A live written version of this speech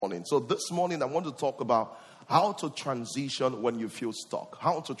morning. So this morning I want to talk about how to transition when you feel stuck.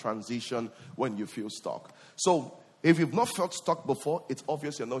 How to transition when you feel stuck. So if you've not felt stuck before, it's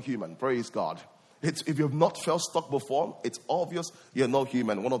obvious you're not human. Praise God. If you've not felt stuck before, it's obvious you're not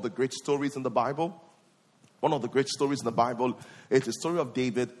human. One of the great stories in the Bible is the story of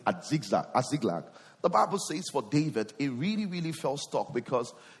David at Ziklag. The Bible says for David, he really, really felt stuck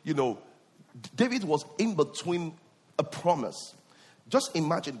because, David was in between a promise. Just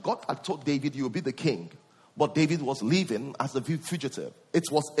imagine, God had told David, you will be the king. But David was living as a fugitive. It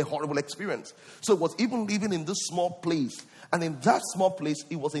was a horrible experience. So he was even living in this small place. And in that small place,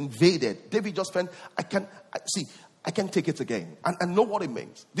 he was invaded. David just felt, I can't take it again. And know what it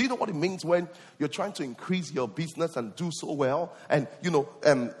means. Do you know what it means when you're trying to increase your business and do so well? And,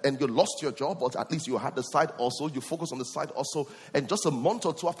 and you lost your job, but at least you had the side also. You focus on the side also. And just a month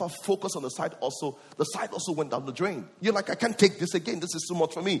or two after focus on the side also went down the drain. You're like, I can't take this again. This is too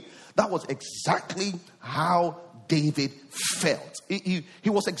much for me. That was exactly how David felt. He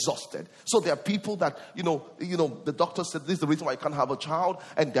was exhausted. So there are people that, the doctor said this is the reason why I can't have a child,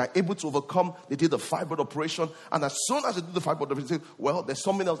 and they're able to overcome. They did the fibroid operation, and as soon as they did the fibroid operation, they say, well, there's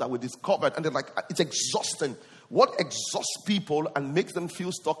something else that we discovered, and they're like, it's exhausting. What exhausts people and makes them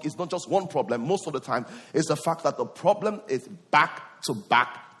feel stuck is not just one problem. Most of the time, it's the fact that the problem is back to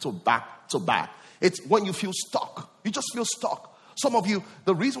back to back to back. It's when you feel stuck. You just feel stuck. Some of you,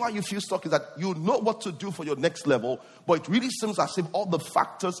 the reason why you feel stuck is that you know what to do for your next level, but it really seems as if all the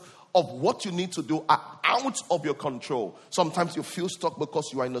factors of what you need to do are out of your control. Sometimes you feel stuck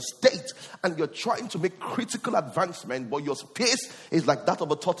because you are in a state and you're trying to make critical advancement, but your pace is like that of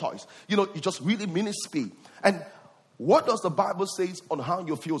a tortoise. You just really minute speed. And what does the Bible say on how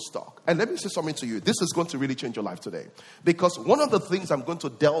you feel stuck? And let me say something to you. This is going to really change your life today. Because one of the things I'm going to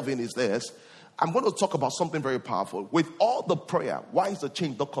delve in is this. I'm going to talk about something very powerful. With all the prayer, why is the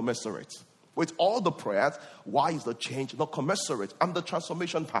change not commensurate? With all the prayers, why is the change not commensurate? I'm the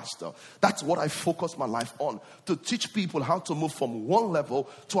transformation pastor. That's what I focus my life on. To teach people how to move from one level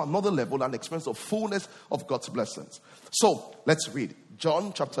to another level and experience the fullness of God's blessings. So, let's read.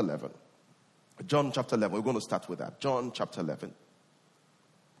 John chapter 11. John chapter 11. We're going to start with that. John chapter 11.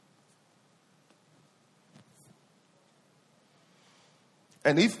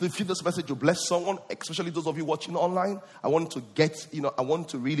 And if you feel this message will bless someone, especially those of you watching online, I want to get, you can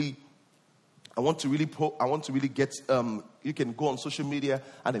go on social media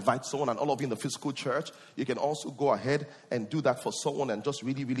and invite someone, and all of you in the physical church, you can also go ahead and do that for someone and just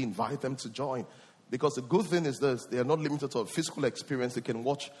really, really invite them to join. Because the good thing is this, they are not limited to a physical experience. They can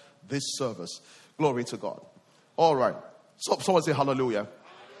watch this service. Glory to God. All right. So someone say hallelujah.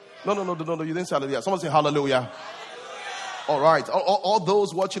 No, you didn't say hallelujah. Someone say hallelujah. All right. All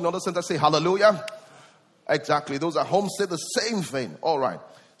those watching on the center say hallelujah. Exactly. Those at home say the same thing. All right.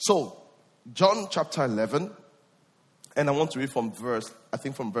 So, John chapter 11. And I want to read from verse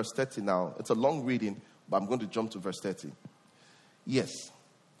 30 now. It's a long reading, but I'm going to jump to verse 30. Yes.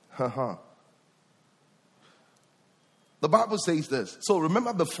 The Bible says this. So,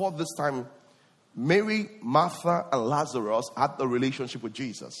 remember before this time, Mary, Martha, and Lazarus had the relationship with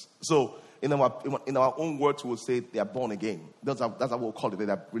Jesus. So, in our own words, we'll say they are born again. That's how we'll call it. They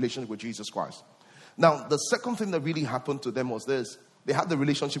have relationship with Jesus Christ. Now, the second thing that really happened to them was this. They had the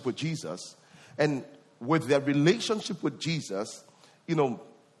relationship with Jesus. And with their relationship with Jesus,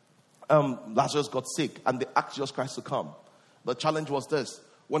 Lazarus got sick. And they asked Jesus Christ to come. The challenge was this.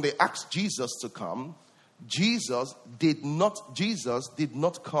 When they asked Jesus to come, Jesus did not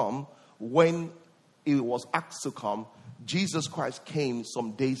come when he was asked to come. Jesus Christ came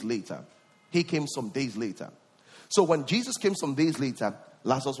some days later. He came some days later. So when Jesus came some days later,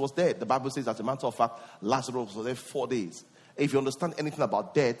 Lazarus was dead. The Bible says, as a matter of fact, Lazarus was there 4 days. If you understand anything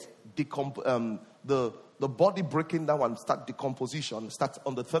about death, the body breaking down and start decomposition starts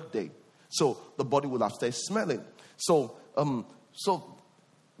on the 3rd day. So the body will have started smelling. So the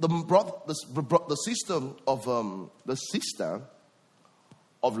sister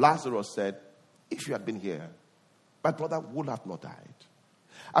of Lazarus said, if you had been here, my brother would have not died.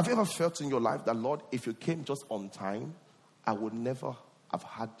 Have you ever felt in your life that, Lord, if you came just on time, I would never have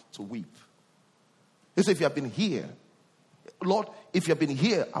had to weep? He said, if you had been here, Lord, if you had been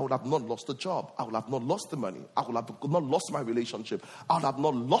here, I would have not lost the job. I would have not lost the money. I would have not lost my relationship. I would have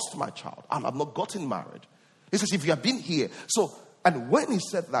not lost my child. I would have not gotten married. He says, if you had been here. So, and when he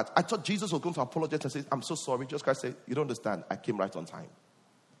said that, I thought Jesus was going to apologize and say, I'm so sorry. Jesus Christ said, you don't understand. I came right on time.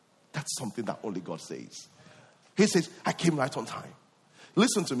 That's something that only God says. He says, I came right on time.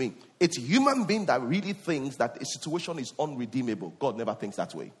 Listen to me. It's a human being that really thinks that a situation is unredeemable. God never thinks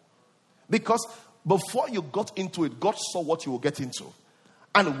that way. Because before you got into it, God saw what you will get into.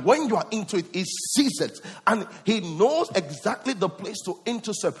 And when you are into it, he sees it. And he knows exactly the place to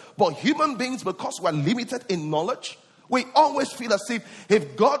intercept. But human beings, because we're limited in knowledge, we always feel as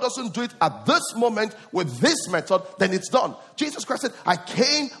if God doesn't do it at this moment with this method, then it's done. Jesus Christ said, I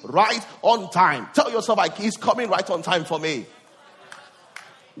came right on time. Tell yourself, he's coming right on time for me.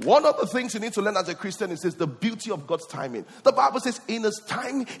 One of the things you need to learn as a Christian is the beauty of God's timing. The Bible says, in his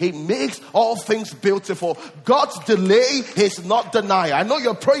time, he makes all things beautiful. God's delay is not denial. I know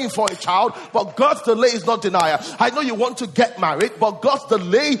you're praying for a child, but God's delay is not denial. I know you want to get married, but God's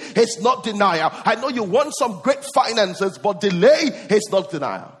delay is not denial. I know you want some great finances, but delay is not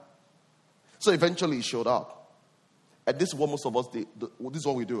denial. So eventually he showed up. And this is what most of us do. This is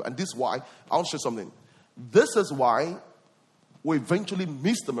what we do. And this is why, I'll show you something. This is why we eventually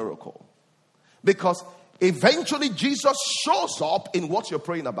miss the miracle. Because eventually Jesus shows up in what you're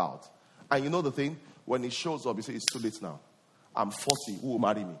praying about. And you know the thing? When he shows up, you say, it's too late now. I'm 40. Who will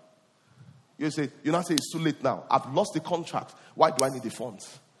marry me? You now say, it's too late now. I've lost the contract. Why do I need the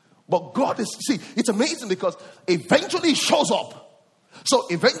funds? But God is, it's amazing because eventually he shows up. So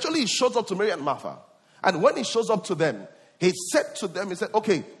eventually he shows up to Mary and Martha. And when he shows up to them, he said to them, he said,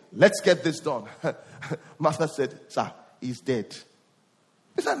 okay, let's get this done. Martha said, sir, he's dead.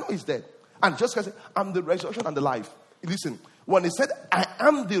 He said, no, he's dead. And just said, I'm the resurrection and the life. Listen, when he said, I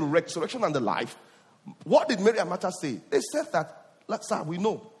am the resurrection and the life, what did Mary and Martha say? They said that, sir, we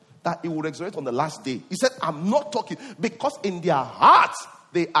know that he will resurrect on the last day. He said, I'm not talking, because in their hearts,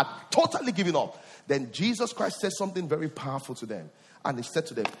 they are totally giving up. Then Jesus Christ said something very powerful to them. And he said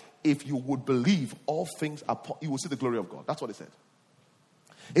to them, if you would believe, all things are you will see the glory of God. That's what he said.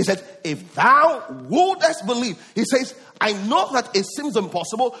 He said, if thou wouldest believe, he says, I know that it seems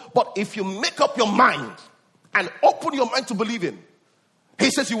impossible, but if you make up your mind and open your mind to believe in, he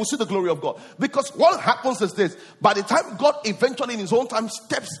says you will see the glory of God. Because what happens is this, by the time God eventually in his own time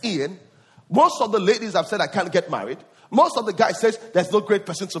steps in, most of the ladies have said, I can't get married. Most of the guys says there's no great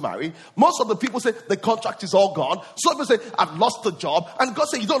person to marry. Most of the people say the contract is all gone. Some people say I've lost the job. And God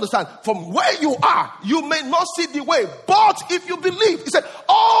said, you don't understand. From where you are, you may not see the way. But if you believe, he said,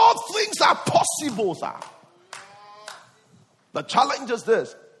 all things are possible, sir. The challenge is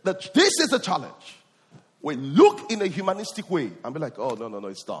this. This is the challenge. We look in a humanistic way and be like, oh, no,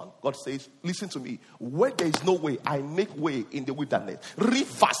 it's done. God says, listen to me. Where there is no way, I make way in the wilderness.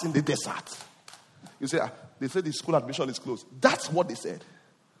 Rivers in the desert. You say, they said the school admission is closed. That's what they said.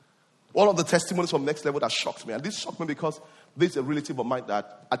 One of the testimonies from Next Level that shocked me. And this shocked me because this is a relative of mine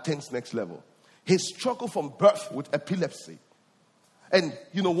that attends Next Level. He struggled from birth with epilepsy. And,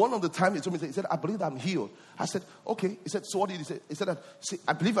 one of the times he told me, he said, I believe I'm healed. I said, okay. He said, so what did he say? He said,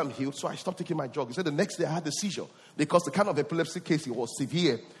 I believe I'm healed, so I stopped taking my drug. He said, the next day I had a seizure because the kind of epilepsy case he was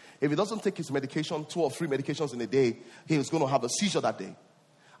severe. If he doesn't take his medication, 2 or 3 medications in a day, he was going to have a seizure that day.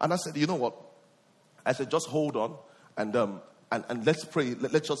 And I said, you know what? I said, just hold on and let's pray.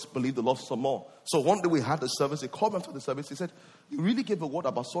 Let's just believe the Lord some more. So one day we had the service. He called me after the service. He said, you really gave a word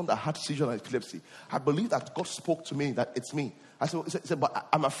about someone that had seizure and epilepsy. I believe that God spoke to me that it's me. I said, he said, but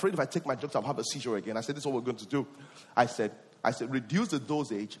I'm afraid if I take my drugs, I'll have a seizure again. I said, this is what we're going to do. I said, reduce the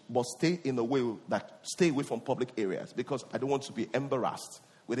dosage, but stay in a way that stay away from public areas because I don't want to be embarrassed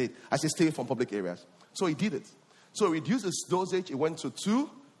with it. I said, stay away from public areas. So he did it. So he reduced his dosage. He went to 2,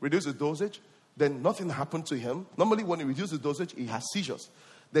 reduced the dosage. Then nothing happened to him. Normally when he reduced the dosage, he has seizures.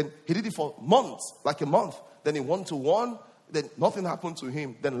 Then he did it for months, like a month. Then he went to 1. Then nothing happened to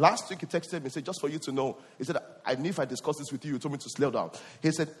him. Then last week he texted me and said, just for you to know. He said, I knew if I discussed this with you, you told me to slow down.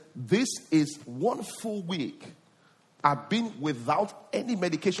 He said, this is 1 full week. I've been without any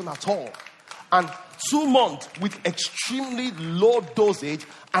medication at all. And 2 months with extremely low dosage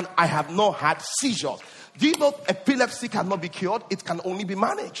and I have not had seizures. Do you know epilepsy cannot be cured? It can only be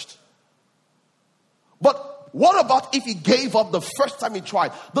managed. But what about if he gave up the first time he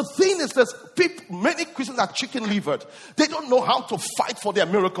tried? The thing is this, many Christians are chicken-livered. They don't know how to fight for their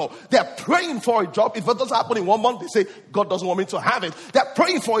miracle. They're praying for a job. If it doesn't happen in 1 month, they say, God doesn't want me to have it. They're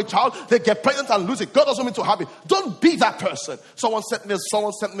praying for a child. They get pregnant and lose it. God doesn't want me to have it. Don't be that person. Someone sent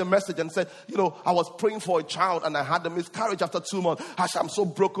me a message and said, I was praying for a child and I had a miscarriage after 2 months. I said, I'm so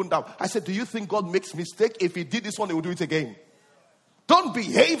broken down. I said, do you think God makes mistake? If he did this one, he will do it again. Don't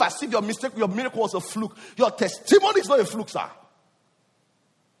behave as if your miracle was a fluke. Your testimony is not a fluke, sir.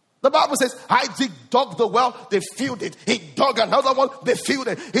 The Bible says, Isaac dug the well, they filled it. He dug another one, they filled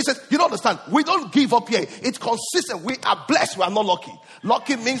it. He says, you don't understand. We don't give up here. It's consistent. We are blessed. We are not lucky.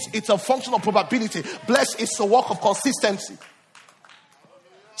 Lucky means it's a function of probability. Blessed is a work of consistency.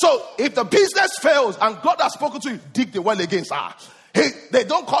 So if the business fails and God has spoken to you, dig the well again, sir. They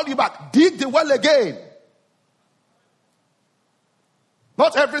don't call you back. Dig the well again.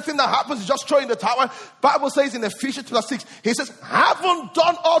 Not everything that happens is just throwing the towel. Bible says in Ephesians chapter 6, he says, haven't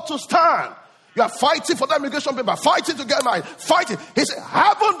done all to stand. You are fighting for the immigration paper, fighting to get married, fighting. He said,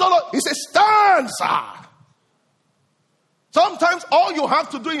 haven't done all. He said, stand, sir. Sometimes all you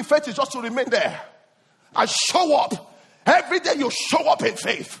have to do in faith is just to remain there and show up. Every day you show up in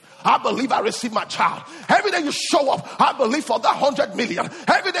faith. I believe I receive my child. Every day you show up, I believe for that 100 million.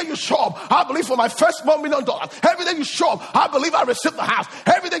 Every day you show up, I believe for my first $1 million. Every day you show up, I believe I receive the house.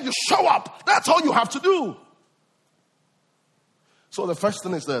 Every day you show up, that's all you have to do. So the first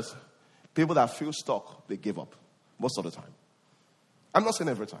thing is this. People that feel stuck, they give up. Most of the time. I'm not saying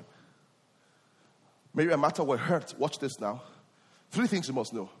every time. Mary and Martha were hurt. Watch this now. 3 things you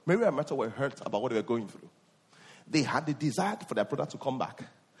must know. Mary and Martha were hurt about what they were going through. They had the desire for their brother to come back.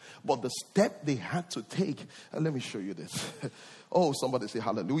 But the step they had to take, and let me show you this. Oh, somebody say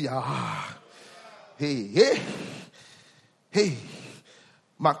hallelujah. Hey.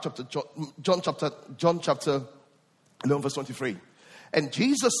 John chapter 11 verse 23. And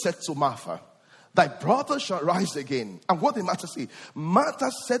Jesus said to Martha, thy brother shall rise again. And what did Martha say?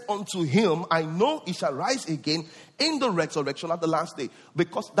 Martha said unto him, I know he shall rise again in the resurrection at the last day.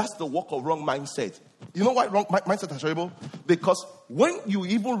 Because that's the work of wrong mindset. You know why wrong mindset is terrible? Because when you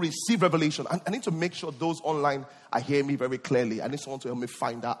even receive revelation, I need to make sure those online are hearing me very clearly. I need someone to help me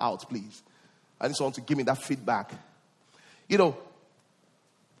find that out, please. I need someone to give me that feedback. So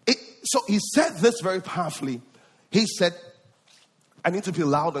he said this very powerfully. He said, I need to be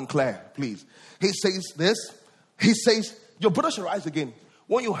loud and clear, please. He says this. He says, your brother shall rise again.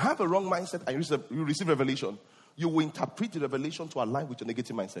 When you have a wrong mindset and you receive revelation, you will interpret the revelation to align with your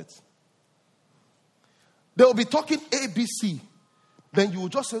negative mindset. They will be talking A, B, C. Then you will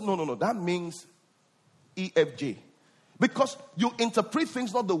just say, no, that means E, F, J. Because you interpret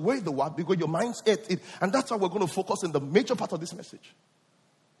things not the way they were, because your mind's it. And that's why we're going to focus on the major part of this message.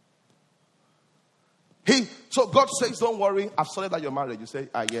 So God says, don't worry, I've sorted out your marriage. You say,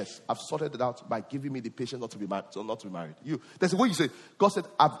 yes, I've sorted it out by giving me the patience not to be married. So not to be married. There's a way you say, God said,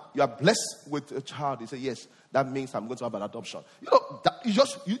 you are blessed with a child. You say, yes, that means I'm going to have an adoption. That's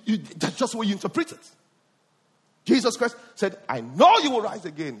just the way you interpret it. Jesus Christ said, I know you will rise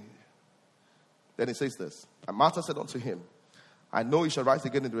again. Then he says this, and Martha said unto him, I know he shall rise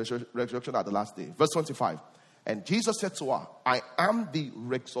again in the resurrection at the last day. Verse 25, and Jesus said to her, I am the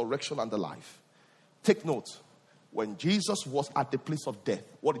resurrection and the life. Take note, when Jesus was at the place of death,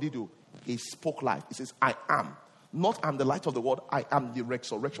 what did he do? He spoke life. He says, I am. Not I'm the light of the world, I am the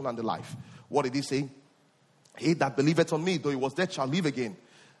resurrection and the life. What did he say? He that believeth on me, though he was dead, shall live again.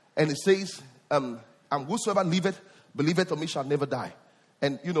 And it says, and whosoever believeth on me shall never die.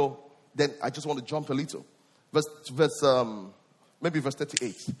 And then I just want to jump a little. Maybe verse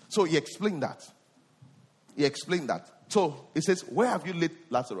 38. So he explained that. So he says, where have you laid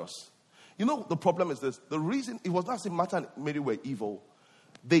Lazarus? The problem is this. The reason, it was not saying Martha and Mary were evil.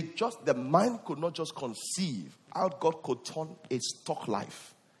 The mind could not just conceive how God could turn a stuck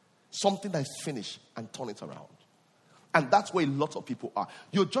life, something that is finished, and turn it around. And that's where a lot of people are.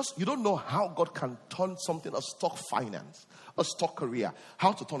 You don't know how God can turn something, a stuck finance, a stuck career,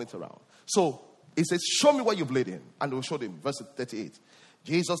 how to turn it around. So he says, show me what you've laid in. And we'll show him. Verse 38.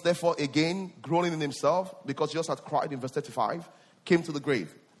 Jesus, therefore, again, groaning in himself, because Jesus had cried in verse 35, came to the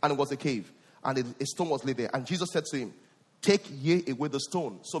grave. And it was a cave. And a stone was laid there. And Jesus said to him, take ye away the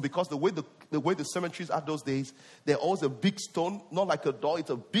stone. So because the way the cemeteries are those days, there's always a big stone, not like a door, it's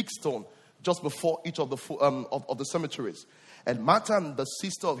a big stone just before each of the cemeteries. And Martha, and the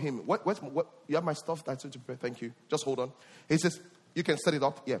sister of him, what you have my stuff that's to prepare? Thank you. Just hold on. He says, you can set it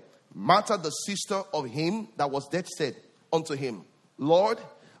up. Yeah. Martha, the sister of him that was dead, said unto him, Lord,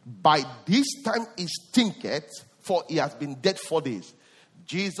 by this time he stinketh, for he has been dead 4 days.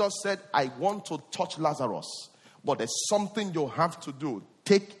 Jesus said, I want to touch Lazarus, but there's something you have to do.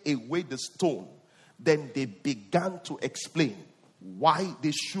 Take away the stone. Then they began to explain why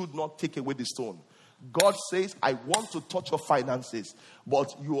they should not take away the stone. God says, I want to touch your finances,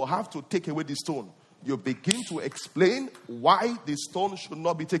 but you have to take away the stone. You begin to explain why the stone should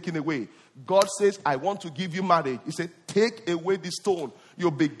not be taken away. God says, I want to give you marriage. He said, take away the stone. You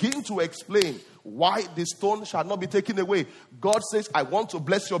begin to explain why the stone shall not be taken away. God says, I want to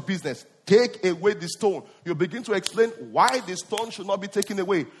bless your business. Take away the stone. You begin to explain why the stone should not be taken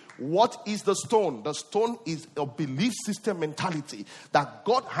away. What is the stone? The stone is a belief system mentality that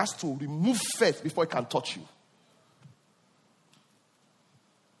God has to remove first before he can touch you.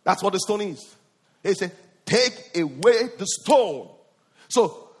 That's what the stone is. He said, take away the stone.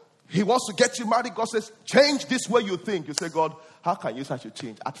 So, he wants to get you married. God says, change this way you think. You say, God, how can you say I should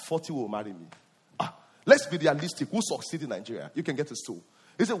change? At 40, will marry me. Let's be realistic. Who succeed in Nigeria? You can get a stool.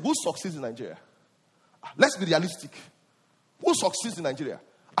 He said, who succeeds in Nigeria? Let's be realistic. Who succeeds in Nigeria?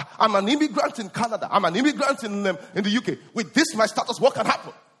 I'm an immigrant in Canada. I'm an immigrant in the UK. With this, my status, what can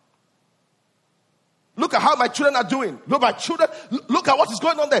happen? Look at how my children are doing. Look at my children. Look at what is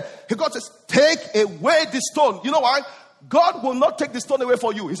going on there. God says, take away the stone. You know why? God will not take the stone away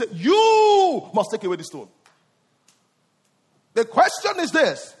for you. He said, you must take away the stone. The question is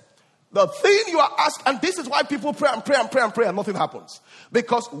this. The thing you are asked, and this is why people pray and pray and pray and pray and nothing happens.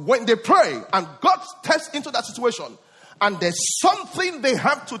 Because when they pray and God steps into that situation and there's something they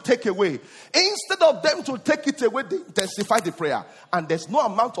have to take away, instead of them to take it away, they intensify the prayer. And there's no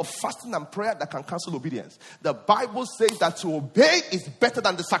amount of fasting and prayer that can cancel obedience. The Bible says that to obey is better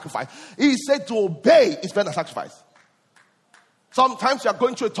than the sacrifice. He said to obey is better than sacrifice. Sometimes you are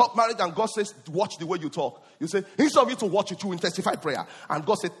going through a tough marriage and God says, watch the way you talk. You say, instead of you to watch it, you intensify prayer. And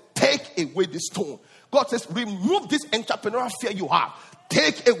God says, take away the stone. God says, remove this entrepreneurial fear you have.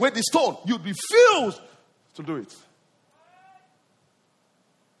 Take away the stone. You refuse to do it.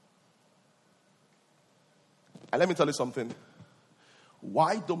 And let me tell you something.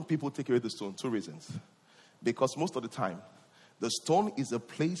 Why don't people take away the stone? 2 reasons. Because most of the time, the stone is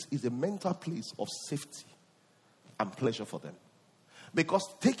a mental place of safety and pleasure for them. Because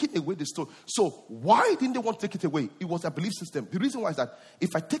taking away the stone. So why didn't they want to take it away? It was a belief system. The reason why is that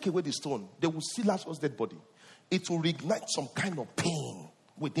if I take away the stone, they will see Lazarus' dead body. It will reignite some kind of pain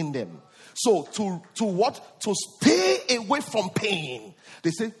within them. So to what? To stay away from pain.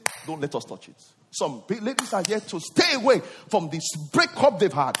 They say, don't let us touch it. Some ladies are here to stay away from this breakup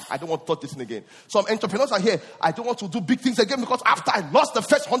they've had. I don't want to touch this thing again. Some entrepreneurs are here. I don't want to do big things again because after I lost the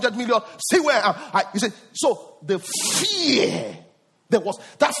first 100 million, see where I am. You say, so the fear. There was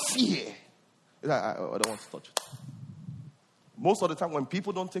that fear. I don't want to touch it. Most of the time when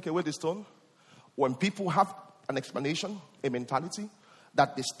people don't take away the stone, when people have an explanation, a mentality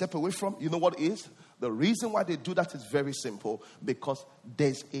that they step away from, you know what it is? The reason why they do that is very simple. Because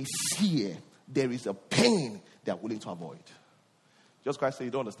there's a fear. There is a pain they are willing to avoid. Just Christ said,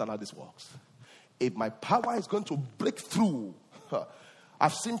 you don't understand how this works. If my power is going to break through.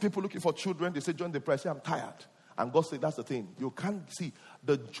 I've seen people looking for children. They say, join the prayer. I say, I'm tired. And God said, that's the thing. You can't see.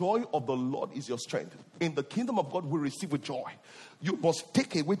 The joy of the Lord is your strength. In the kingdom of God, we receive with joy. You must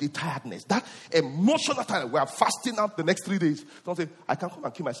take away the tiredness. That emotional tiredness. We are fasting out the next 3 days. Don't say, I can't come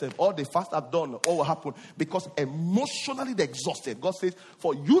and kill myself. All the fast I've done, all will happen. Because emotionally they're exhausted. God says,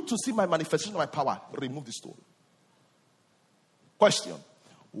 for you to see my manifestation of my power, remove the stone. Question.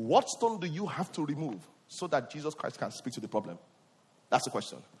 What stone do you have to remove so that Jesus Christ can speak to the problem? That's the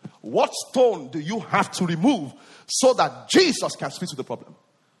question. What stone do you have to remove so that Jesus can speak to the problem?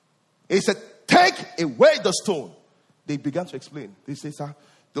 He said, take away the stone. They began to explain. They say, sir,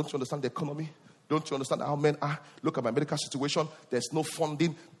 don't you understand the economy? Don't you understand how men are? Look at my medical situation. There's no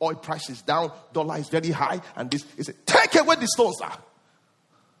funding. Oil price is down. Dollar is very high. And this, he said, take away the stone, sir.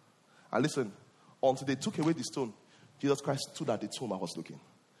 And listen, until they took away the stone, Jesus Christ stood at the tomb. I was looking.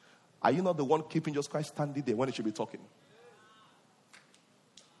 Are you not the one keeping Jesus Christ standing there when he should be talking?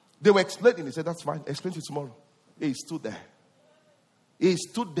 They were explaining. He said, that's fine. Explain to you tomorrow. He stood there. He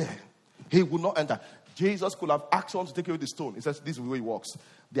stood there. He would not enter. Jesus could have asked someone to take away the stone. He says, this is the way it works.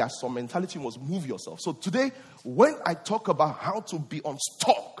 There are some mentality you must move yourself. So today, when I talk about how to be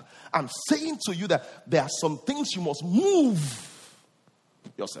unstuck, I'm saying to you that there are some things you must move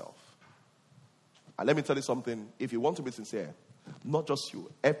yourself. And let me tell you something. If you want to be sincere, not just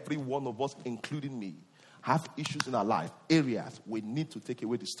you, every one of us, including me, have issues in our life, areas we need to take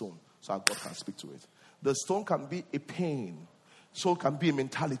away the stone so our God can speak to it. The stone can be a pain. So it can be a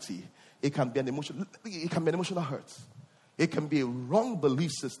mentality. It can be an emotion. It can be an emotional hurt. It can be a wrong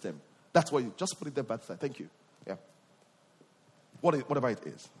belief system. That's why you just put it there by the side. Thank you. Yeah. Whatever it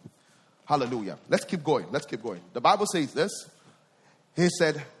is. Hallelujah. Let's keep going. The Bible says this. He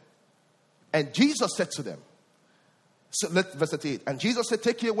said, and Jesus said to them, so verse 38, and Jesus said,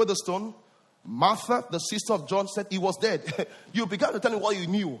 take away the stone. Martha, the sister of John, said he was dead. You began to tell him what you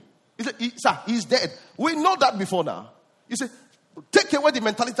knew. He said, sir, he's dead. We know that before now. You say, take away the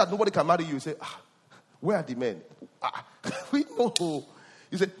mentality that nobody can marry you. You say, where are the men? We know.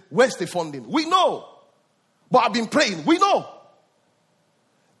 You say, where's the funding? We know. But I've been praying. We know.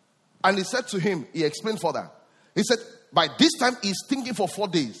 And he said to him, he explained further. He said, by this time he's thinking for 4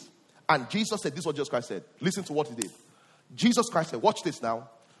 days. And Jesus said, this is what Jesus Christ said. Listen to what he did. Jesus Christ said, watch this now.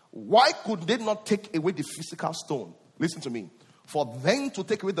 Why could they not take away the physical stone? Listen to me. For them to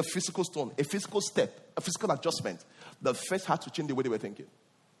take away the physical stone, a physical step, a physical adjustment, the first had to change the way they were thinking.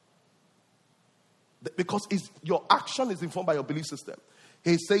 Because your action is informed by your belief system.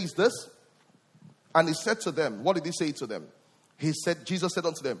 He says this, and he said to them, what did he say to them? Jesus said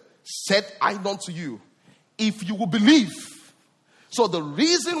unto them, said I unto you, if you will believe. So the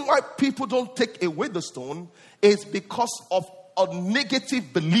reason why people don't take away the stone is because of a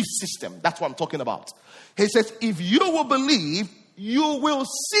negative belief system. That's what I'm talking about. He says, if you will believe, you will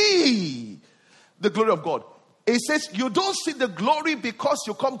see the glory of God. He says, you don't see the glory because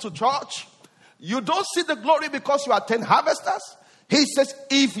you come to church. You don't see the glory because you attend harvesters. He says,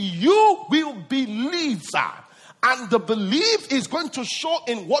 if you will believe, sir, and the belief is going to show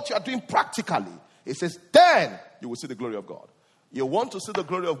in what you are doing practically, he says, then you will see the glory of God. You want to see the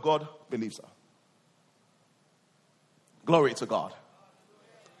glory of God? Believe, sir. Glory to God.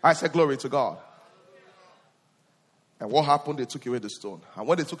 I said glory to God. And what happened? They took away the stone. And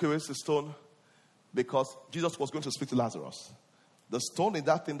when they took away the stone, because Jesus was going to speak to Lazarus, the stone is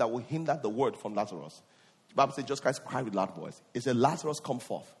that thing that will hinder the word from Lazarus. The Bible says, just Christ cried with loud voice. It said, Lazarus, come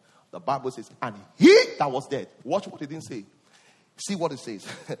forth. The Bible says, and he that was dead. Watch what it didn't say. See what it says.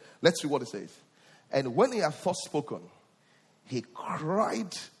 Let's see what it says. And when he had first spoken, he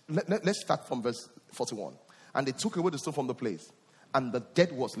cried. Let's start from verse 41. And they took away the stone from the place, and the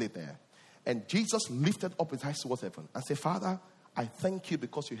dead was laid there. And Jesus lifted up his eyes towards heaven and said, Father, I thank you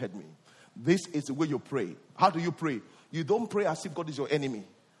because you heard me. This is the way you pray. How do you pray? You don't pray as if God is your enemy.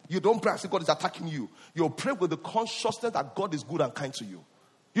 You don't pray as if God is attacking you. You pray with the consciousness that God is good and kind to you.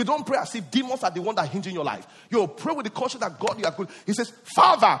 You don't pray as if demons are the one that hinder your life. You pray with the conscience that God, you are good. He says,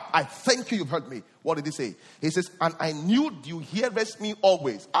 Father, I thank you, you've heard me. What did he say? He says, and I knew you hearest me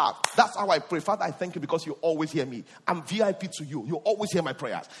always. That's how I pray. Father, I thank you because you always hear me. I'm VIP to you. You always hear my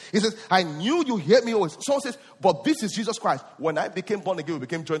prayers. He says, I knew you hear me always. Someone says, but this is Jesus Christ. When I became born again, we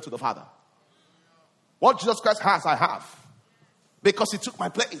became joined to the Father. What Jesus Christ has, I have. Because he took my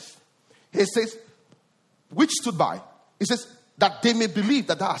place. He says, which stood by. He says, that they may believe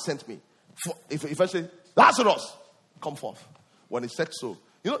that thou hast sent me. If I say, Lazarus, come forth. When he said so,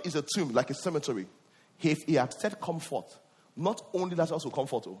 it's a tomb, like a cemetery. If he had said come forth, not only Lazarus will come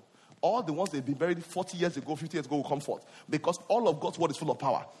forth, all the ones they've been buried 40 years ago, 50 years ago will come forth. Because all of God's word is full of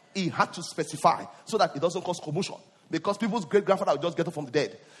power. He had to specify so that it doesn't cause commotion. Because people's great-grandfather would just get up from the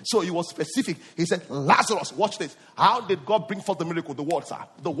dead. So he was specific. He said, Lazarus, watch this. How did God bring forth the miracle? The word, sir.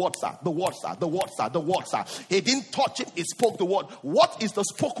 The word, sir. The word, sir. The word, sir. The word, sir. He didn't touch him. He spoke the word. What is the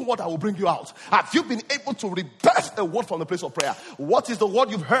spoken word that will bring you out? Have you been able to rebirth a word from the place of prayer? What is the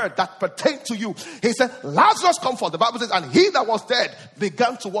word you've heard that pertained to you? He said, Lazarus, come forth. The Bible says, and he that was dead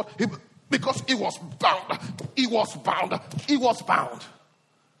began to what? Because he was bound. He was bound. He was bound.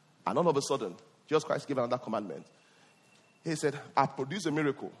 And all of a sudden, Jesus Christ gave another commandment. He said, I produce a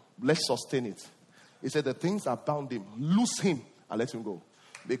miracle. Let's sustain it. He said, the things that bound him, loose him and let him go.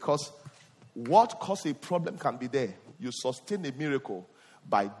 Because what caused a problem can be there. You sustain a miracle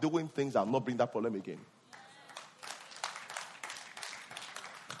by doing things that will not bring that problem again.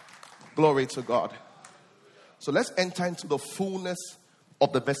 Glory to God. So let's enter into the fullness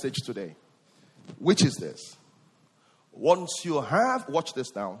of the message today. Which is this. Once you have, watch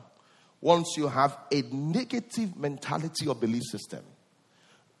this now. Once you have a negative mentality or belief system,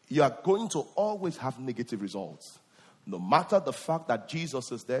 you are going to always have negative results. No matter the fact that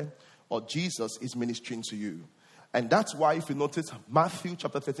Jesus is there or Jesus is ministering to you. And that's why if you notice Matthew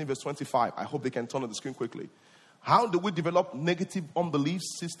chapter 13 verse 25, I hope they can turn on the screen quickly. How do we develop negative belief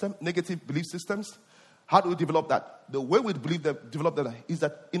systems? How do we develop that? The way we develop that is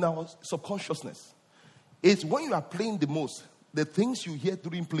that in our subconsciousness. It's when you are playing the most, the things you hear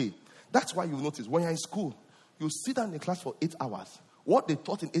during play. That's why you notice when you're in school, you sit down in class for 8 hours. What they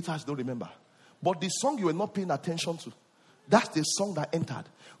taught in 8 hours, you don't remember. But the song you were not paying attention to, that's the song that entered.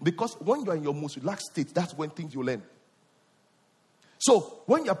 Because when you're in your most relaxed state, that's when things you learn. So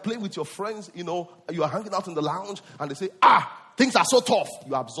when you're playing with your friends, you are hanging out in the lounge and they say, things are so tough,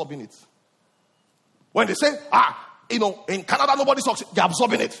 you're absorbing it. When they say, in Canada nobody talks, you're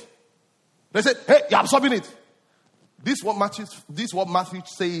absorbing it. They say, hey, you're absorbing it. This is what Matthew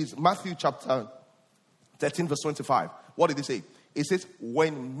says, Matthew chapter 13 verse 25. What did he say? It says,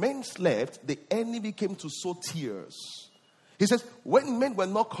 when men slept, the enemy came to sow tears. He says, when men were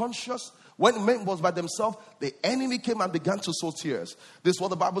not conscious, when men was by themselves, the enemy came and began to sow tears. This is what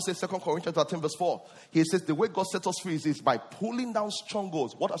the Bible says, 2 Corinthians 10 verse 4. He says, the way God set us free is by pulling down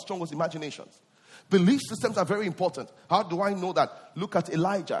strongholds. What are strongholds? Imaginations. Belief systems are very important. How do I know that? Look at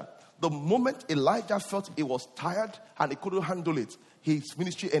Elijah. The moment Elijah felt he was tired and he couldn't handle it, his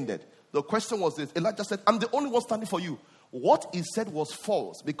ministry ended. The question was this. Elijah said, I'm the only one standing for you. What he said was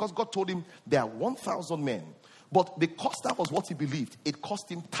false because God told him there are 1,000 men. But because that was what he believed, it cost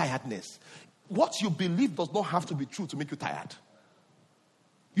him tiredness. What you believe does not have to be true to make you tired.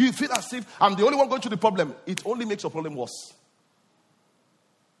 You feel as if I'm the only one going through the problem. It only makes your problem worse.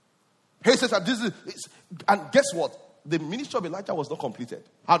 He says that and guess what? The ministry of Elijah was not completed.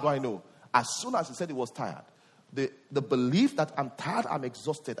 How do I know? As soon as he said he was tired, the belief that I'm tired, I'm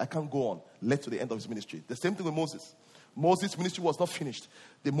exhausted, I can't go on, led to the end of his ministry. The same thing with Moses. Moses' ministry was not finished.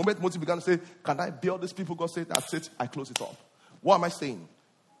 The moment Moses began to say, can I bear these people? God said, that's it, I close it up. What am I saying?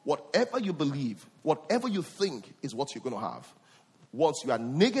 Whatever you believe, whatever you think is what you're going to have. Once you are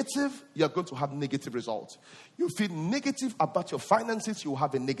negative, you're going to have negative results. You feel negative about your finances, you will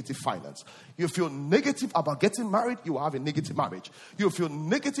have a negative finance. You feel negative about getting married, you will have a negative marriage. You feel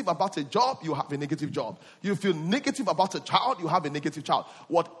negative about a job, you have a negative job. You feel negative about a child, you have a negative child.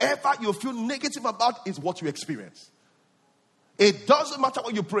 Whatever you feel negative about is what you experience. It doesn't matter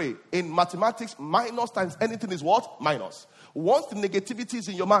what you pray. In mathematics, minus times anything is what? Minus. Once the negativity is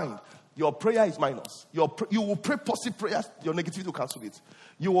in your mind, your prayer is minus. You will pray positive prayers, your negativity will cancel it.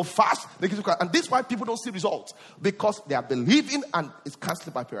 You will fast, negativity will cancel. And this is why people don't see results. Because they are believing and it's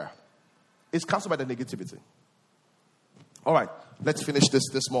cancelled by prayer. It's cancelled by the negativity. All right, let's finish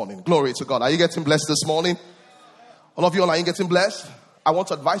this morning. Glory to God. Are you getting blessed this morning? All of you are you getting blessed? I want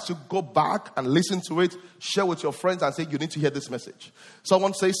to advise you, go back and listen to it, share with your friends and say, you need to hear this message.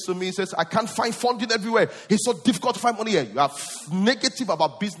 Someone says to me, says, I can't find funding everywhere. It's so difficult to find money here. You are negative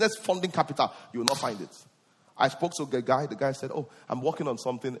about business funding capital. You will not find it. I spoke to a guy. The guy said, I'm working on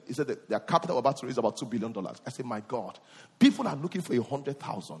something. He said that their capital about to raise about $2 billion. I said, my God, people are looking for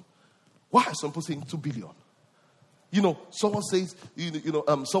 100,000. Why are some people saying 2 billion? Someone says,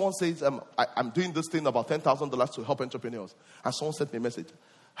 I'm doing this thing about $10,000 to help entrepreneurs. And someone sent me a message.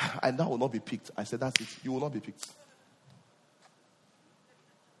 And that will not be picked. I said, that's it. You will not be picked.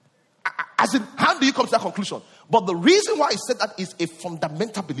 As in, how do you come to that conclusion? But the reason why I said that is a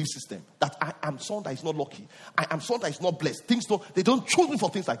fundamental belief system. That I am someone that is not lucky. I am someone that is not blessed. They don't choose me for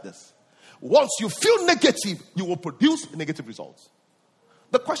things like this. Once you feel negative, you will produce negative results.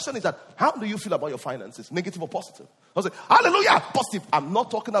 The question is that, how do you feel about your finances? Negative or positive? I say, hallelujah, positive. I'm not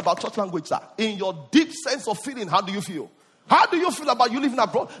talking about church language, sir. In your deep sense of feeling, how do you feel? How do you feel about you living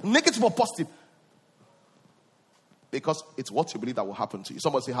abroad? Negative or positive? Because it's what you believe that will happen to you.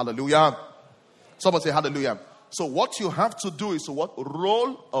 Someone say hallelujah. Someone say hallelujah. So what you have to do is to what?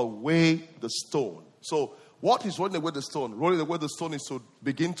 Roll away the stone. So what is rolling away the stone? Rolling away the stone is to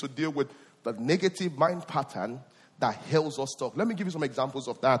begin to deal with the negative mind pattern that held us stuck. Let me give you some examples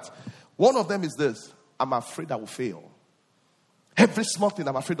of that. One of them is this. I'm afraid I will fail. Every small thing,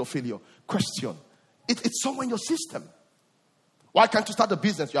 I'm afraid of failure. Question. It's somewhere in your system. Why can't you start a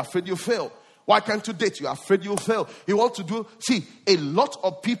business? You're afraid you'll fail. Why can't you date? You're afraid you'll fail. You want to do... See, a lot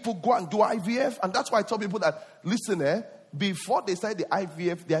of people go and do IVF. And that's why I tell people that, listen, before they start the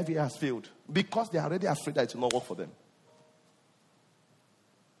IVF has failed. Because they're already afraid that it will not work for them.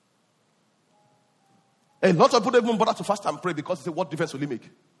 A lot of people don't even bother to fast and pray because they say, what difference will it make?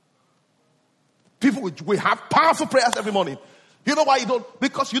 People will have powerful prayers every morning. You know why you don't?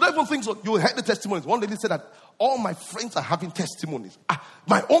 Because you don't even think so. You heard the testimonies. One lady said that all my friends are having testimonies.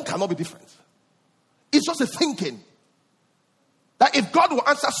 My own cannot be different. It's just a thinking that if God will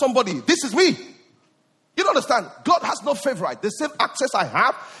answer somebody, this is me. You don't understand? God has no favorite. The same access I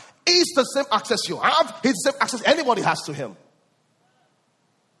have is the same access you have. It's the same access anybody has to him.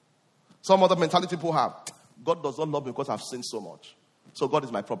 Some other mentality people have. God does not love me because I've sinned so much. So God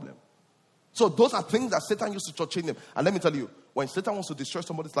is my problem. So those are things that Satan used to torture them. And let me tell you, when Satan wants to destroy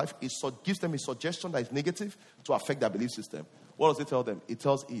somebody's life, it gives them a suggestion that is negative to affect their belief system. What does it tell them? It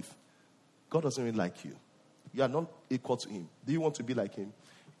tells Eve, God doesn't really like you. You are not equal to him. Do you want to be like him?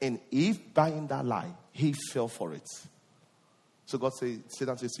 And Eve, buying that lie, he fell for it. So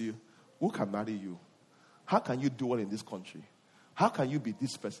Satan says to you, who can marry you? How can you do well in this country? How can you be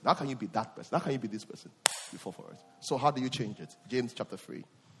this person? How can you be that person? How can you be this person? You fall for it. So how do you change it? James chapter 3.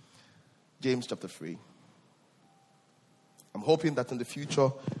 James chapter 3. I'm hoping that in the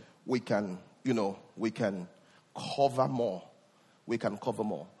future we can cover more. We can cover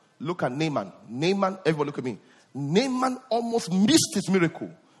more. Look at Naaman. Naaman, everyone look at me. Naaman almost missed his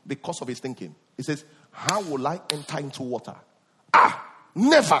miracle because of his thinking. He says, how will I enter into water?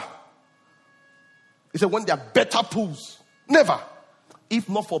 Never. He said, when there are better pools. Never. If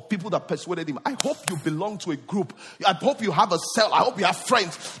not for people that persuaded him. I hope you belong to a group. I hope you have a cell. I hope you have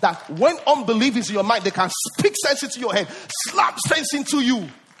friends that when unbelief is in your mind, they can speak sense into your head, slap sense into you.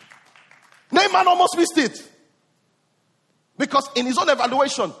 Naaman almost missed it. Because in his own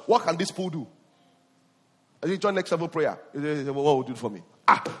evaluation, what can this pool do? As he joined next level prayer, he said, what will do it for me?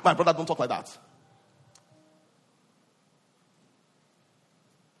 My brother, don't talk like that.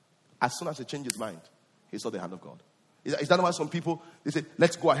 As soon as he changed his mind, he saw the hand of God. Is that why some people, they say,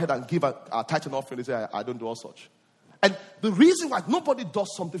 let's go ahead and give our tithe and offering? They say, I don't do all such. And the reason why nobody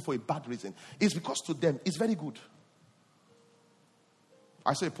does something for a bad reason is because to them it's very good.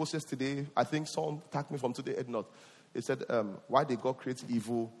 I saw a post yesterday. I think someone tagged me from Today Ednot. He said, why did God create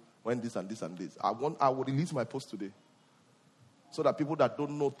evil when this and this and this? I will release my post today so that people that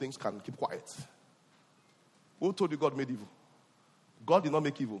don't know things can keep quiet. Who told you God made evil? God did not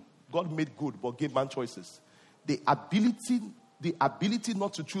make evil. God made good, but gave man choices. The ability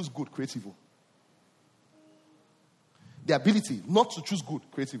not to choose good creates evil. The ability not to choose good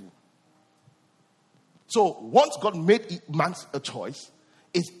creates evil. So once God made man a choice,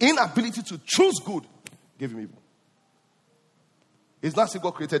 his inability to choose good gave him evil. It's not as if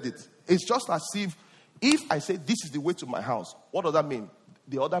God created it. It's just as if I say this is the way to my house, what does that mean?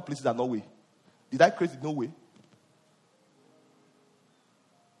 The other places are no way. Did I create it no way?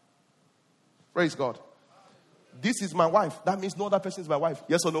 Praise God. This is my wife. That means no other person is my wife.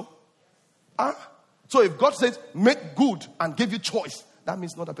 Yes or no? So if God says make good and give you choice, that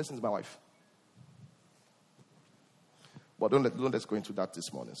means no other person is my wife. But don't let's go into that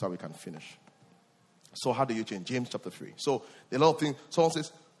this morning so we can finish. So how do you change? James chapter 3. So a lot of things. Someone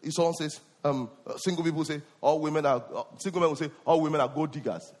says, single people say single men will say all women are gold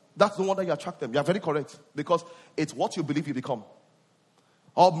diggers. That's the one that you attract them. You are very correct because it's what you believe you become.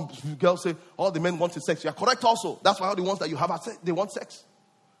 All girls say all the men want is sex. You are correct also. That's why all the ones that you have sex, they want sex.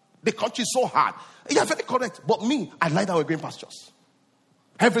 The country is so hard. You are very correct. But me, I lie down with green pastures.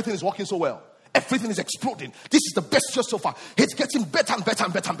 Everything is working so well. Everything is exploding. This is the best year so far. It's getting better and better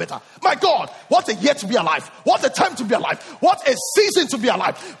and better and better. My God, what a year to be alive. What a time to be alive. What a season to be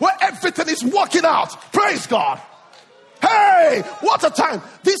alive. Where everything is working out. Praise God. Hey, what a time.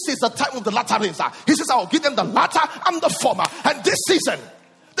 This is the time of the latter rains. He says, I will give them the latter and the former. And this season,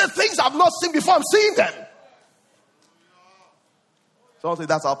 the things I've not seen before, I'm seeing them. Someone say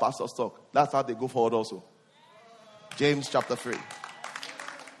that's how pastors talk. That's how they go forward also. James chapter 3.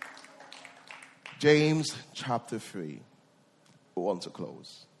 James chapter 3. We want to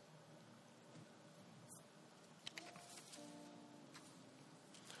close.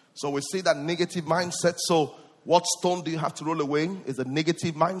 So we see that negative mindset. So what stone do you have to roll away is a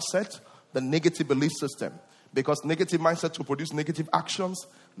negative mindset, the negative belief system. Because negative mindset will produce negative actions,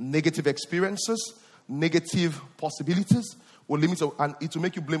 negative experiences, negative possibilities, will limit you, and it will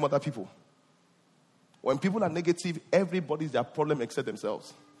make you blame other people. When people are negative, everybody's their problem except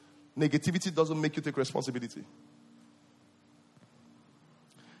themselves. Negativity doesn't make you take responsibility.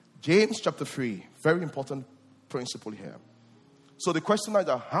 James chapter 3, very important principle here. So the question is,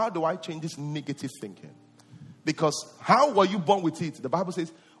 how do I change this negative thinking? Because how were you born with it? The Bible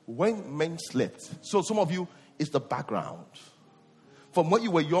says, when men slept. So some of you, it's the background. From when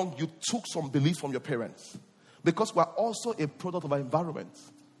you were young, you took some belief from your parents. Because we're also a product of our environment.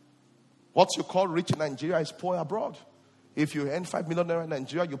 What you call rich in Nigeria is poor abroad. If you earn 5 million naira in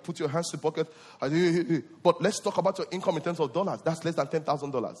Nigeria, you put your hands in the pocket. But let's talk about your income in terms of dollars. That's less than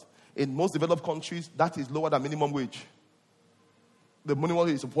 $10,000. In most developed countries, that is lower than minimum wage. The minimum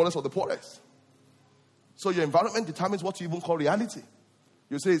wage is the poorest of the poorest. So your environment determines what you even call reality.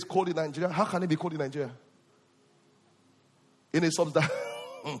 You say it's cold in Nigeria. How can it be cold in Nigeria? In a substance.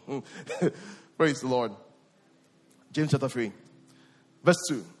 Praise the Lord. James chapter 3. Verse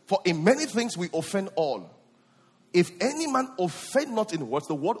 2. For in many things we offend all. If any man offend not in words,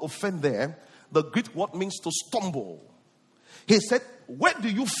 the word offend there, the Greek word means to stumble. He said, where do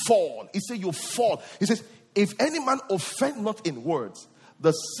you fall? He said, you fall. He says, if any man offend not in words,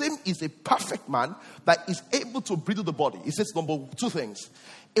 the same is a perfect man that is able to bridle the body. He says, number two things.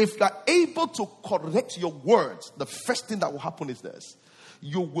 If you are able to correct your words, the first thing that will happen is this.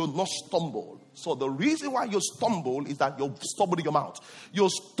 You will not stumble. So the reason why you stumble is that you stumble in your mouth. You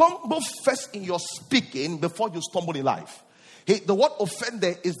stumble first in your speaking before you stumble in life. The word offend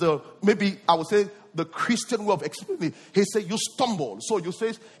there is maybe I would say the Christian way of explaining it. He said you stumble. So you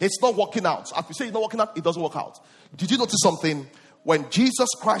say it's not working out. After you say it's not working out, it doesn't work out. Did you notice something? When Jesus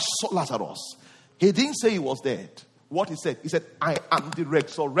Christ saw Lazarus, he didn't say he was dead. What he said? He said, I am the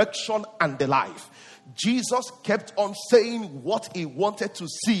resurrection and the life. Jesus kept on saying what he wanted to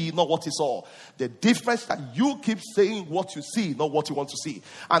see, not what he saw. The difference that you keep saying what you see, not what you want to see.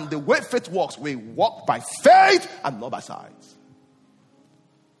 And the way faith works, we walk by faith and not by sight.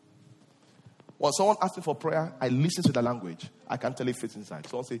 When someone asks me for prayer, I listen to the language. I can tell if faith inside.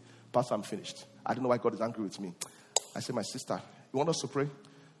 Someone say, Pastor, I'm finished. I don't know why God is angry with me. I say, my sister, you want us to pray?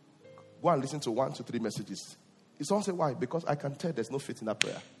 Go and listen to 1 to 3 messages. Someone say, why? Because I can tell there's no faith in that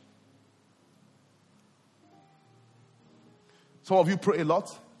prayer. Some of you pray a lot.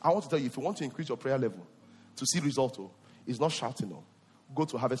 I want to tell you, if you want to increase your prayer level to see result, it's not shouting. Go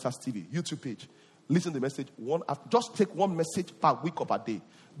to Harvesters TV, YouTube page. Listen to the message. Just take one message per week or per day.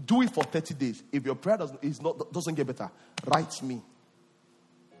 Do it for 30 days. If your prayer doesn't get better, write me.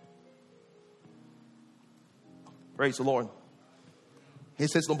 Praise the Lord. He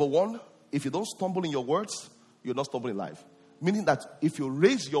says, number one, if you don't stumble in your words, you'll not stumble in life. Meaning that if you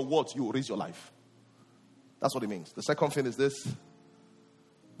raise your words, you will raise your life. That's what it means. The second thing is this. This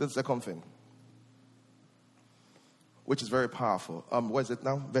is the second thing, which is very powerful. Where is it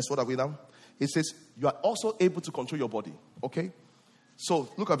now? Verse what are we now? It says, you are also able to control your body. Okay? So,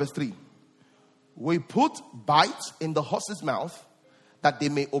 look at verse 3. We put bites in the horse's mouth that they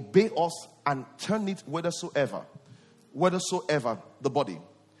may obey us and turn it whithersoever the body.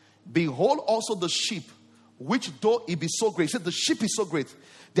 Behold also the sheep, which though it be so great, said the sheep is so great,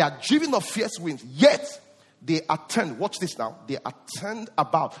 they are driven of fierce winds, yet they are turned, watch this now, they are turned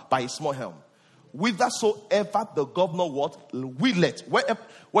about by a small helm. Whithersoever the governor willeth.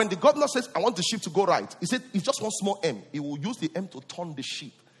 When the governor says, I want the sheep to go right, he said, it's just one small M. He will use the M to turn the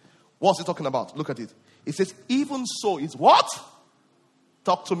sheep. What's he talking about? Look at it. It says, even so is what?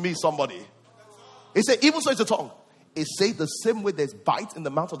 Talk to me, somebody. He said, even so is the tongue. It says the same way there's bite in the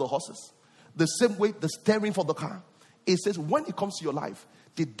mouth of the horses, the same way the steering for the car. It says when it comes to your life,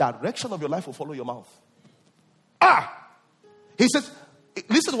 the direction of your life will follow your mouth. He says,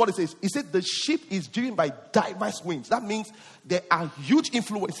 listen to what it says. He said the ship is driven by diverse winds. That means there are huge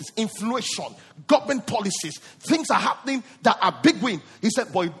influences, inflation, government policies. Things are happening that are big wind. He said,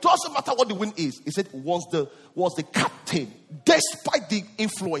 but it doesn't matter what the wind is. He said, was the captain, despite the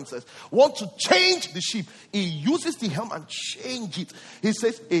influences, want to change the ship, he uses the helm and change it. He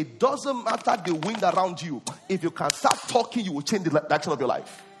says, it doesn't matter the wind around you. If you can start talking, you will change the direction of your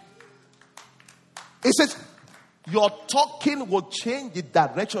life. He says, your talking will change the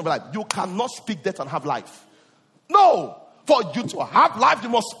direction of life. You cannot speak death and have life. No. For you to have life, you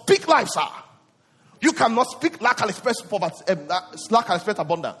must speak life, sir. You cannot speak lack and expect poverty, lack and expect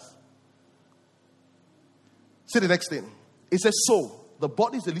abundance. See the next thing. It says, so the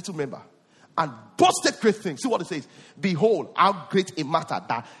body is a little member and boasted great things. See what it says. Behold, how great a matter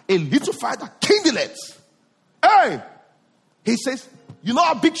that a little fire that kindleth. Hey! He says, you know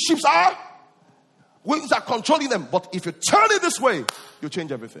how big ships are? Winds are controlling them. But if you turn it this way, you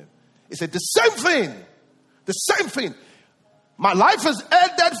change everything. He said the same thing. The same thing. My life is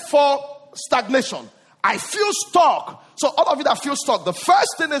headed for stagnation. I feel stuck. So all of you that feel stuck, the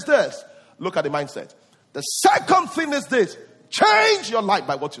first thing is this. Look at the mindset. The second thing is this. Change your life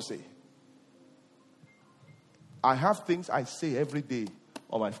by what you say. I have things I say every day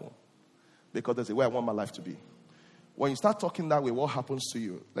on my phone. Because there's a way I want my life to be. When you start talking that way, what happens to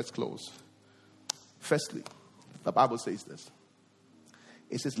you? Let's close. Firstly, the Bible says this.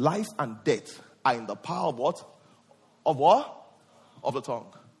 It says life and death are in the power of what? Of what? Of the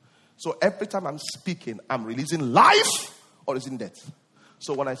tongue. So every time I'm speaking, I'm releasing life or releasing death.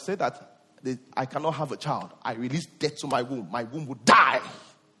 So when I say that I cannot have a child, I release death to my womb. My womb will die.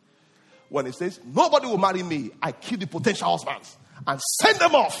 When it says nobody will marry me, I kill the potential husbands and send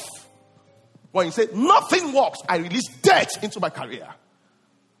them off. When you say nothing works, I release death into my career.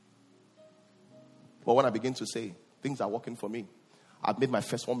 But when I begin to say, things are working for me. I've made my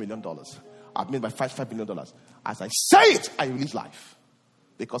first $1 million. I've made my $5 billion. As I say it, I release life.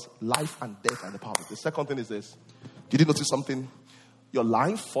 Because life and death are in the power of it. The second thing is this. Did you notice something? Your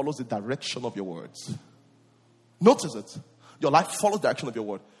life follows the direction of your words. Notice it. Your life follows the direction of your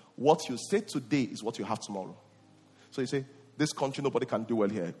word. What you say today is what you have tomorrow. So you say, this country, nobody can do well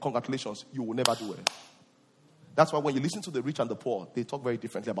here. Congratulations, you will never do well. That's why when you listen to the rich and the poor, they talk very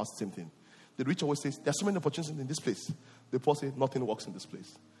differently about the same thing. The rich always says, there's so many opportunities in this place. The poor say, nothing works in this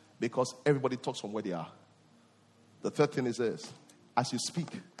place. Because everybody talks from where they are. The third thing is this. As you speak,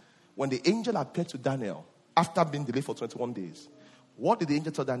 when the angel appeared to Daniel, after being delayed for 21 days, what did the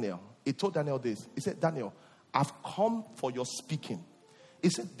angel tell Daniel? He told Daniel this. He said, Daniel, I've come for your speaking. He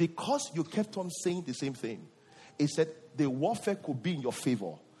said, because you kept on saying the same thing. He said, the warfare could be in your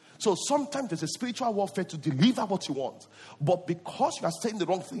favor. So sometimes there's a spiritual warfare to deliver what you want. But because you are saying the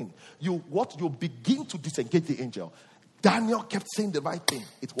wrong thing, you begin to disengage the angel. Daniel kept saying the right thing.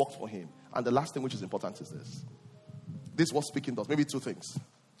 It worked for him. And the last thing which is important is this. This is what speaking does. Maybe two things.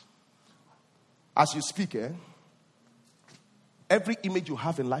 As you speak, every image you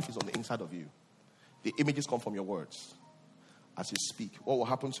have in life is on the inside of you. The images come from your words. As you speak, what will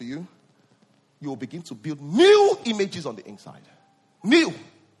happen to you? You will begin to build new images on the inside. New.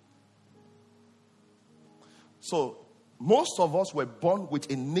 So, most of us were born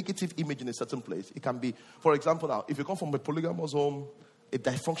with a negative image in a certain place. It can be, for example, now, if you come from a polygamous home, a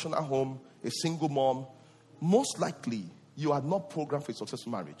dysfunctional home, a single mom, most likely you are not programmed for a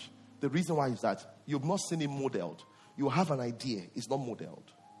successful marriage. The reason why is that you've not seen it modeled. You have an idea, it's not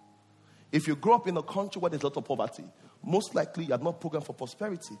modeled. If you grow up in a country where there's a lot of poverty, most likely you are not programmed for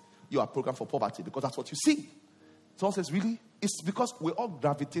prosperity. You are programmed for poverty because that's what you see. Someone says, really? It's because we all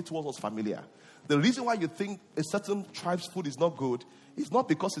gravitate towards what's familiar. The reason why you think a certain tribe's food is not good is not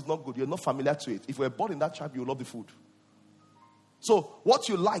because it's not good. You're not familiar to it. If you were born in that tribe, you will love the food. So what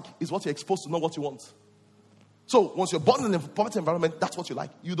you like is what you're exposed to, not what you want. So once you're born in a poverty environment, that's what you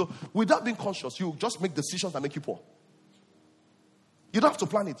like. You don't, without being conscious, you just make decisions that make you poor. You don't have to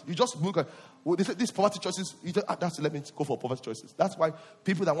plan it. You just look at, well, they say these poverty choices, you just, that's let me go for poverty choices. That's why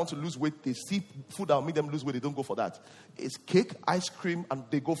people that want to lose weight, they see food that will make them lose weight, they don't go for that. It's cake, ice cream, and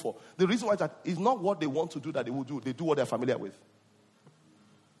they go for. The reason why that is not what they want to do that they will do. They do what they're familiar with.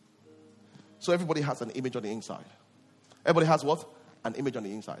 So everybody has an image on the inside. Everybody has what? An image on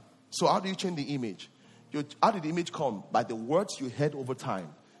the inside. So how do you change the image? How did the image come? By the words you heard over time.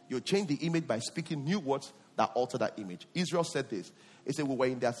 You change the image by speaking new words that alter that image. Israel said this. He said, we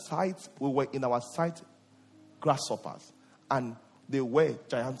were in our sight grasshoppers, and they were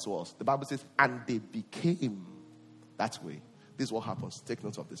giants to us. The Bible says, and they became that way. This is what happens. Take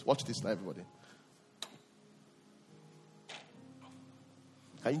note of this. Watch this now, everybody.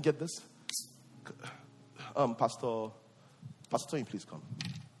 Can you get this? Pastor Tony, please come.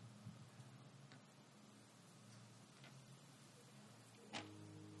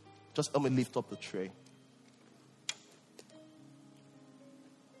 Just help me lift up the tray.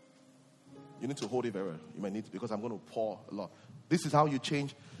 You need to hold it very well. You might need to, because I'm going to pour a lot. This is how you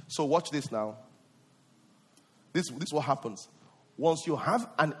change. So watch this now. This is what happens. Once you have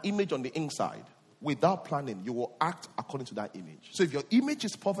an image on the inside, without planning, you will act according to that image. So if your image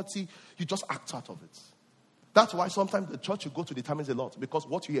is poverty, you just act out of it. That's why sometimes the church you go to determines a lot. Because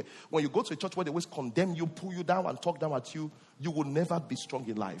what you hear, when you go to a church where they always condemn you, pull you down, and talk down at you, you will never be strong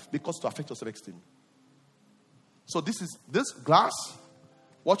in life because to affect your self-esteem. So this glass.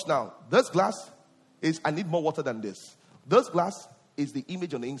 Watch now. This glass is, I need more water than this. This glass is the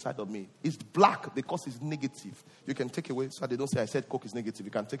image on the inside of me. It's black because it's negative. You can take away, so they don't say I said Coke is negative.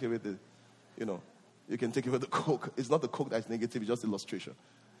 You can take away you can take away the Coke. It's not the Coke that is negative, it's just illustration.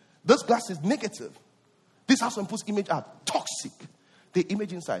 This glass is negative. This is how some people's image are toxic. The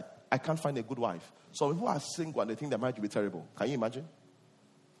image inside, I can't find a good wife. Some people are single and they think their marriage will be terrible. Can you imagine?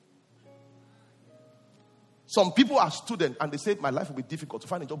 Some people are students and they say, my life will be difficult. To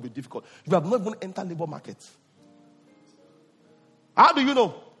find a job will be difficult. You have not even entered labor market. How do you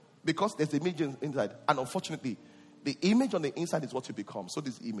know? Because there's the image inside. And unfortunately, the image on the inside is what you become. So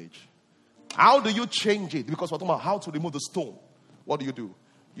this image. How do you change it? Because we're talking about how to remove the stone. What do?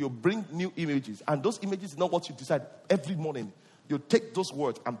 You bring new images. And those images is not what you decide every morning. You take those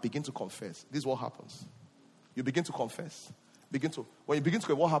words and begin to confess. This is what happens. You begin to confess. When you begin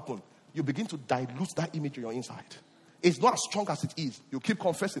to, what happened? You begin to dilute that image on your inside. It's not as strong as it is. You keep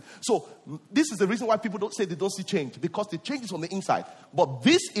confessing. So this is the reason why people don't say they don't see change. Because the change is on the inside. But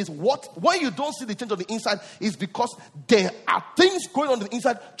this is why you don't see the change on the inside is because there are things going on the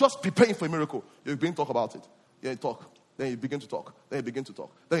inside just preparing for a miracle. You begin to talk about it. You talk. Then you begin to talk. Then you begin to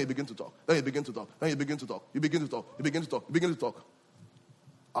talk. Then you begin to talk. Then you begin to talk. Then you begin to talk. You begin to talk. You begin to talk. You begin to talk.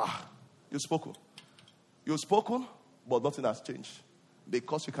 You've spoken. You've spoken, but nothing has changed.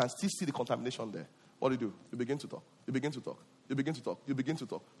 Because you can still see the contamination there. What do? You begin to talk. You begin to talk. You begin to talk. You begin to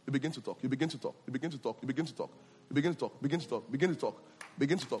talk. You begin to talk. You begin to talk. You begin to talk. You begin to talk. You begin to talk. Begin to talk. Begin to talk.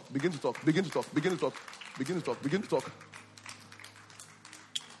 Begin to talk. Begin to talk. Begin to talk. Begin to talk. Begin to talk. Begin to talk.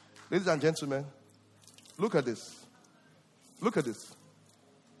 Ladies and gentlemen, look at this. Look at this.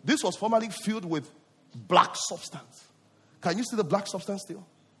 This was formerly filled with black substance. Can you see the black substance still?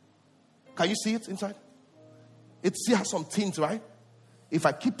 Can you see it inside? It still has some tint, right? If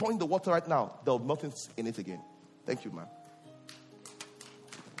I keep pouring the water right now, there'll be nothing in it again. Thank you, man.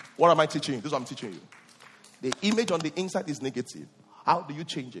 What am I teaching you? This is what I'm teaching you. The image on the inside is negative. How do you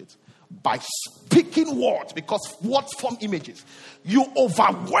change it? By speaking words, because words form images. You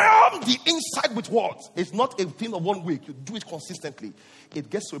overwhelm the inside with words. It's not a thing of 1 week. You do it consistently. It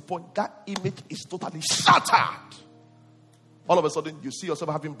gets to a point that image is totally shattered. All of a sudden, you see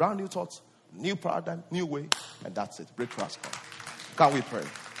yourself having brand new thoughts, new paradigm, new way, and that's it. Breakthrough has come. Can we pray?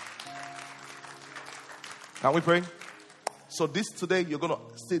 Can we pray? So today, you're going to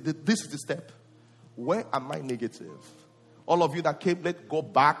say that this is the step. Where am I negative? All of you that came, let's go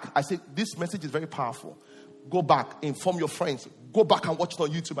back. I said, this message is very powerful. Go back, inform your friends. Go back and watch it on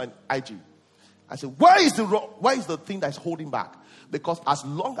YouTube and IG. I said, where is the thing that's holding back? Because as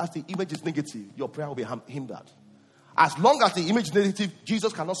long as the image is negative, your prayer will be hindered. As long as the image is negative,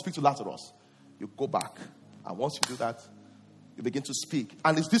 Jesus cannot speak to Lazarus. You go back. And once you do that, you begin to speak.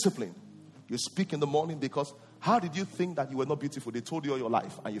 And it's discipline. You speak in the morning because how did you think that you were not beautiful? They told you all your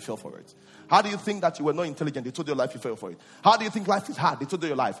life and you fell for it. How do you think that you were not intelligent? They told you your life, you fell for it. How do you think life is hard? They told you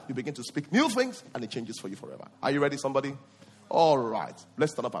your life. You begin to speak new things and it changes for you forever. Are you ready, somebody? All right.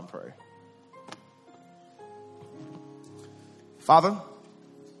 Let's stand up and pray. Father,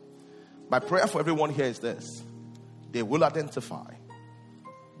 my prayer for everyone here is this. They will identify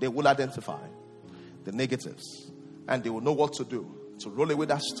the negatives and they will know what to do to roll away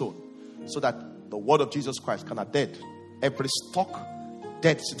that stone so that the word of Jesus Christ can dead every stuck,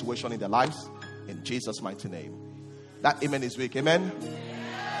 dead situation in their lives in Jesus' mighty name. That amen is weak. Amen.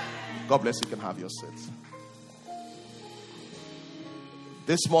 God bless you. Can have your seats.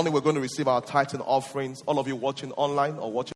 This morning we're going to receive our tithe and offerings. All of you watching online or watching